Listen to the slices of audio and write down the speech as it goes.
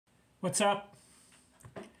What's up?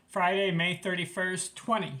 Friday, May 31st,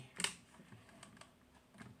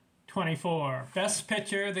 2024. Best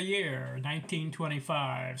Picture of the Year,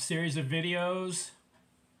 1925. Series of videos.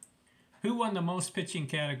 Who won the most pitching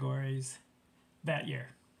categories that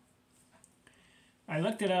year? I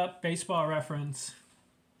looked it up, Baseball Reference.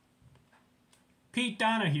 Pete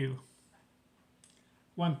Donahue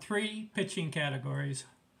won 3 pitching categories,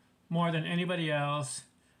 more than anybody else,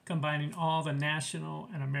 combining all the National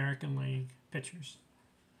and American League pitchers.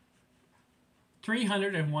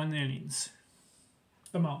 301 innings,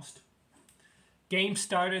 the most. Games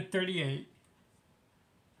started 38.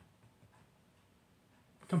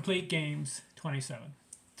 Complete games 27.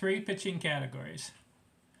 3 pitching categories.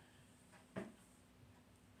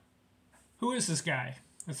 Who is this guy?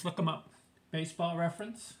 Let's look him up. Baseball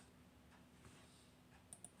Reference.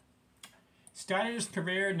 Started his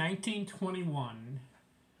career in 1921.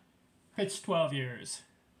 Pitched 12 years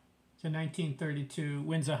to 1932.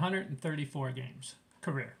 Wins 134 games.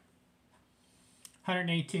 Career.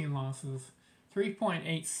 118 losses.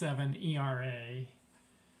 3.87 ERA.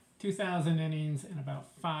 2,000 innings and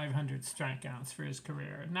about 500 strikeouts for his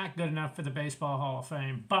career. Not good enough for the Baseball Hall of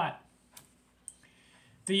Fame, but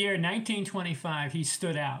the year 1925, he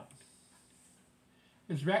stood out.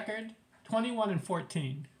 His record,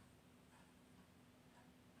 21-14.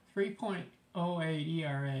 3.08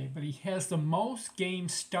 ERA, but he has the most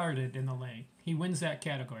games started in the league. He wins that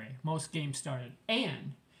category, most games started.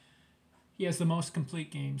 And he has the most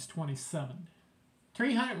complete games, 27.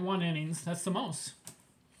 301 innings, that's the most.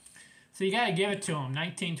 So you got to give it to him,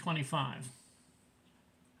 1925.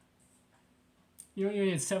 You know, he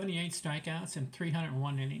had 78 strikeouts and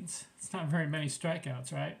 301 innings. It's not very many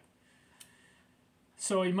strikeouts, right?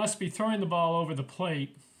 So he must be throwing the ball over the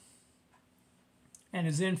plate. And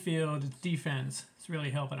his infield, his defense, is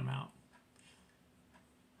really helping him out.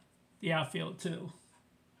 The outfield, too.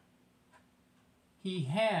 He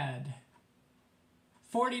had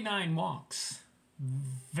 49 walks.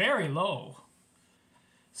 Very low.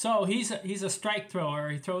 So he's a strike thrower.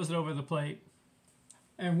 He throws it over the plate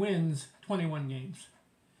and wins 21 games.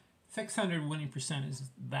 600 winning percentage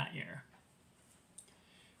that year.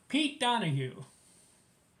 Pete Donahue.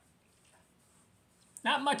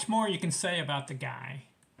 Not much more you can say about the guy.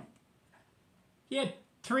 He had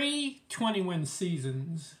 3 20-win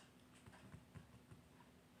seasons.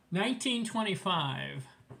 1925.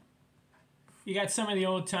 You got some of the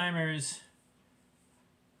old-timers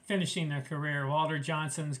finishing their career. Walter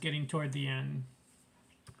Johnson's getting toward the end.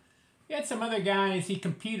 He had some other guys he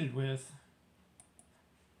competed with.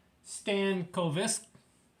 Stan Koviskli.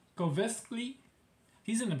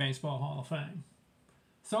 He's in the Baseball Hall of Fame.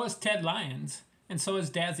 So is Ted Lyons. And so is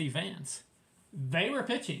Dazzy Vance. They were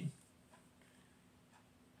pitching.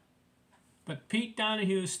 But Pete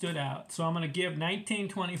Donahue stood out. So I'm going to give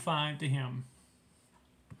 1925 to him.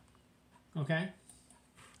 Okay?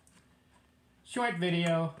 Short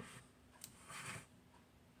video.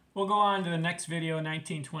 We'll go on to the next video,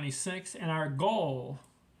 1926. And our goal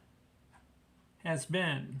has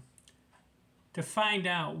been to find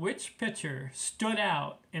out which pitcher stood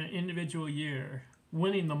out in an individual year,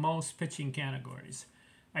 winning the most pitching categories.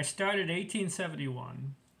 I started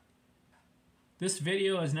 1871. This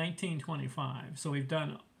video is 1925. So we've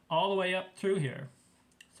done all the way up through here.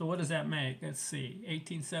 So what does that make? Let's see.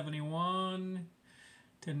 1871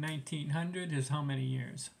 to 1900 is how many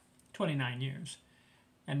years? 29 years.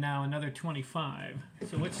 And now another 25.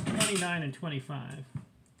 So what's 29 and 25?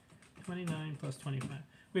 29 plus 25.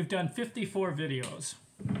 We've done 54 videos.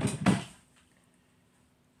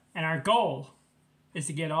 And our goal is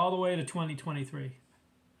to get all the way to 2023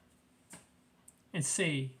 and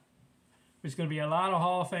see. There's going to be a lot of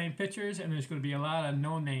Hall of Fame pitchers, and there's going to be a lot of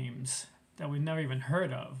no-names that we've never even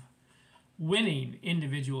heard of winning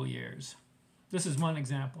individual years. This is one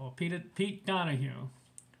example. Pete Donahue,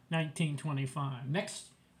 1925.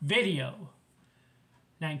 Next video,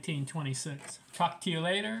 1926. Talk to you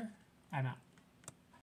later. I'm out.